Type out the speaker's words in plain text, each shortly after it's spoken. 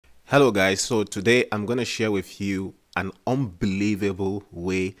Hello guys, so today I'm going to share with you an unbelievable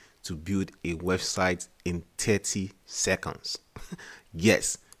way to build a website in 30 seconds.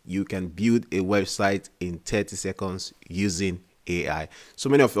 Yes, you can build a website in 30 seconds using AI. So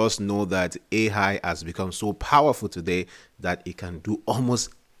many of us know that AI has become so powerful today that it can do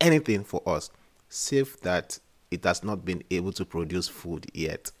almost anything for us, save that it has not been able to produce food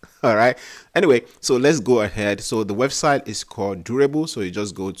yet. All right. Anyway, so let's go ahead. So the website is called Durable. So you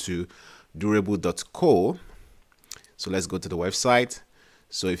just go to durable.co. So let's go to the website.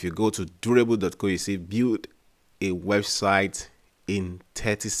 So if you go to durable.co, you see build a website in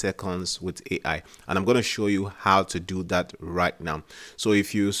 30 seconds with AI. And I'm going to show you how to do that right now. So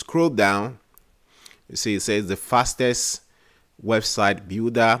if you scroll down, you see it says the fastest website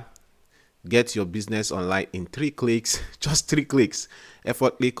builder. Get your business online in 3 clicks, just 3 clicks.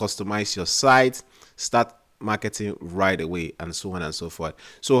 Effortlessly customize your site, start marketing right away, and so on and so forth.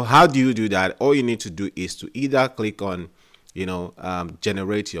 So how do you do that? All you need to do is to either click on,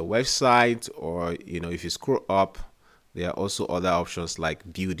 generate your website, or, if you scroll up, there are also other options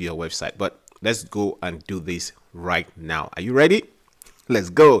like build your website. But let's go and do this right now. Are you ready?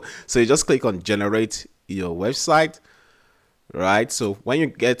 Let's go. So you just click on generate your website. Right, so when you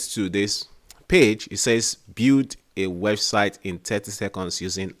get to this page, it says build a website in 30 seconds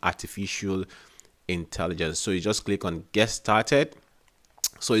using artificial intelligence. So you just click on get started.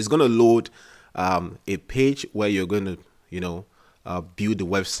 So it's going to load a page where you're going to build the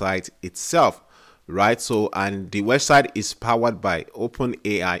website itself, right? So, and the website is powered by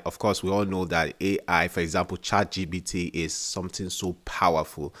OpenAI. Of course, we all know that AI, for example, ChatGPT, is something so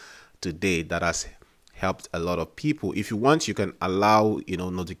powerful today that has helped a lot of people. If you want, you can allow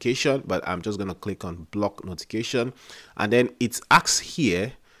notification, but I'm just going to click on block notification, and then it asks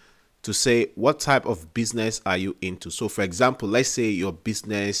here to say what type of business are you into. So for example, let's say your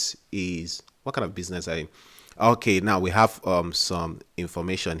business is, what kind of business are you? Okay, now we have some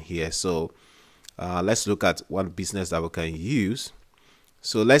information here. So let's look at one business that we can use.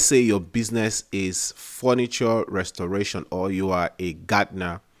 So let's say your business is furniture restoration, or you are a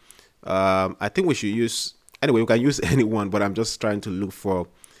gardener. I think we should use, anyway, we can use anyone, but I'm just trying to look for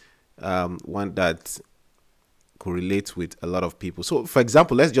one that could relate with a lot of people. So for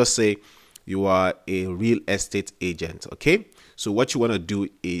example, let's just say you are a real estate agent. Okay, so what you want to do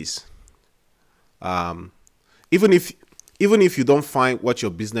is even if you don't find what your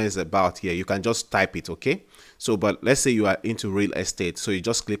business is about here, you can just type it. Okay, so but let's say you are into real estate, so you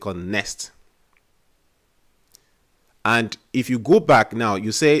just click on next, and if you go back now,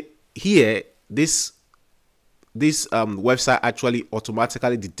 you say here this website actually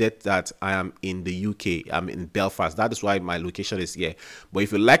automatically detects that I am in the UK. I'm in Belfast. That is why my location is here. But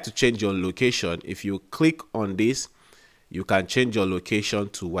if you like to change your location, if you click on this, you can change your location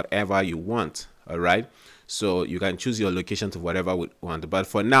to whatever you want. All right, so you can choose your location to whatever you want, but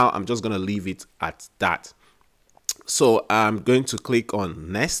for now I'm just going to leave it at that. So I'm going to click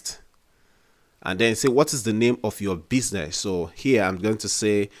on next, and then say what is the name of your business. So here I'm going to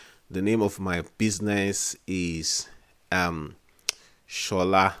say the name of my business is Sholasco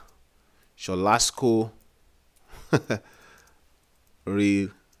Real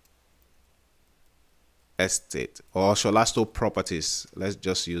Estate, or Sholasco Properties. Let's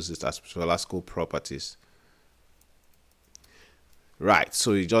just use it as Sholasco Properties. Right,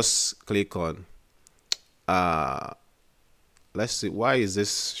 so you just click on let's see, why is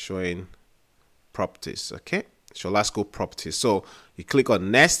this showing properties? Okay, Sholasco Properties. So you click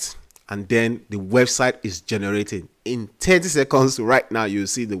on next, and then the website is generated in 30 seconds. Right now you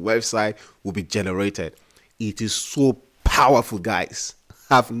see the website will be generated. It is so powerful, guys.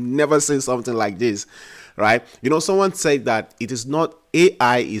 I've never seen something like this, right? Someone said that it is not,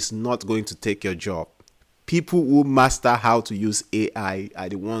 AI is not going to take your job. People who master how to use AI are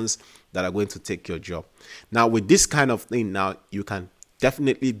the ones that are going to take your job. Now with this kind of thing, now you can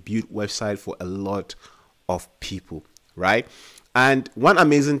definitely build website for a lot of people, right? And one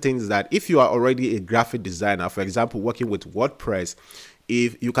amazing thing is that if you are already a graphic designer, for example, working with WordPress,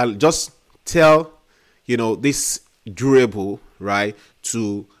 if you can just tell this Durable, right,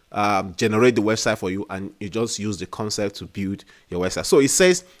 to generate the website for you, and you just use the concept to build your website. So it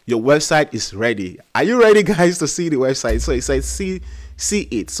says your website is ready. Are you ready, guys, to see the website? So it says see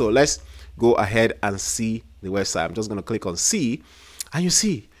it. So let's go ahead and see the website. I'm just going to click on see, and you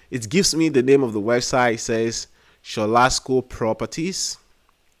see it gives me the name of the website. It says Sholasco Properties.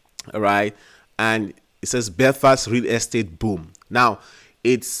 All right, and it says Belfast Real Estate Boom. Now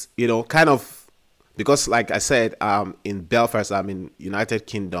it's kind of because like I said, in Belfast, I'm in United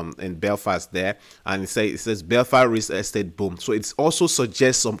Kingdom, in Belfast there, and it says Belfast real estate boom. So it also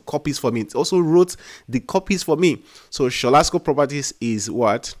suggests some copies for me. It also wrote the copies for me. So Sholasco Properties is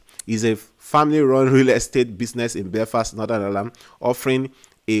what? Is a family-run real estate business in Belfast, Northern Ireland, offering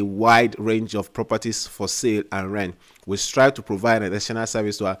a wide range of properties for sale and rent. We strive to provide an additional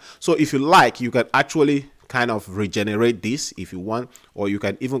service to her. So if you like, you can actually kind of regenerate this if you want, or you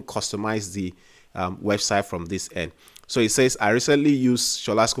can even customize the website from this end. So it says, I recently used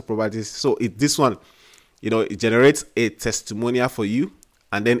Sholasco Properties. So if this one, you know, it generates a testimonial for you,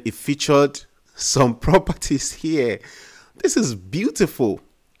 and then it featured some properties here. This is beautiful.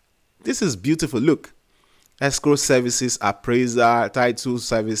 This is beautiful. Look, escrow services, appraiser, title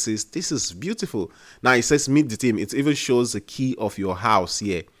services. This is beautiful. Now it says meet the team. It even shows the key of your house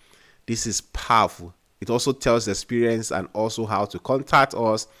here. This is powerful. It also tells the experience and also how to contact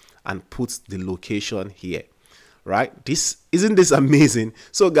us, and puts the location here. Right? Isn't this amazing?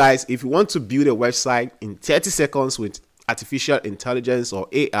 So guys, if you want to build a website in 30 seconds with artificial intelligence or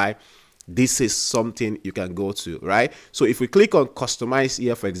AI, this is something you can go to, right? So if we click on customize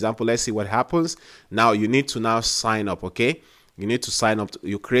here, for example, let's see what happens. Now you need to now sign up. Okay, you need to sign up.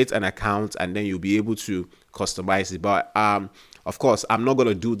 You create an account, and then you'll be able to customize it. But of course, I'm not going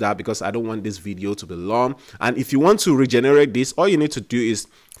to do that because I don't want this video to be long. And if you want to regenerate this, all you need to do is,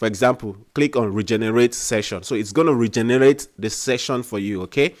 for example, click on regenerate session. So it's going to regenerate the session for you.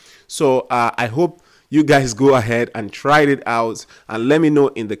 Okay, so I hope you guys go ahead and try it out, and let me know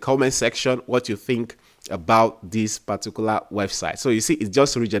in the comment section what you think about this particular website. So you see, it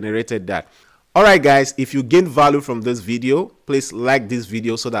just regenerated that. All right, guys, if you gain value from this video, please like this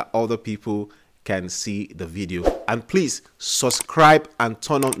video so that other people can see the video, and please subscribe and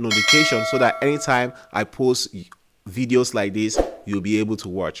turn on notifications so that anytime I post videos like this, you'll be able to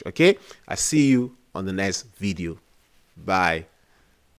watch. Okay, I see you on the next video. Bye.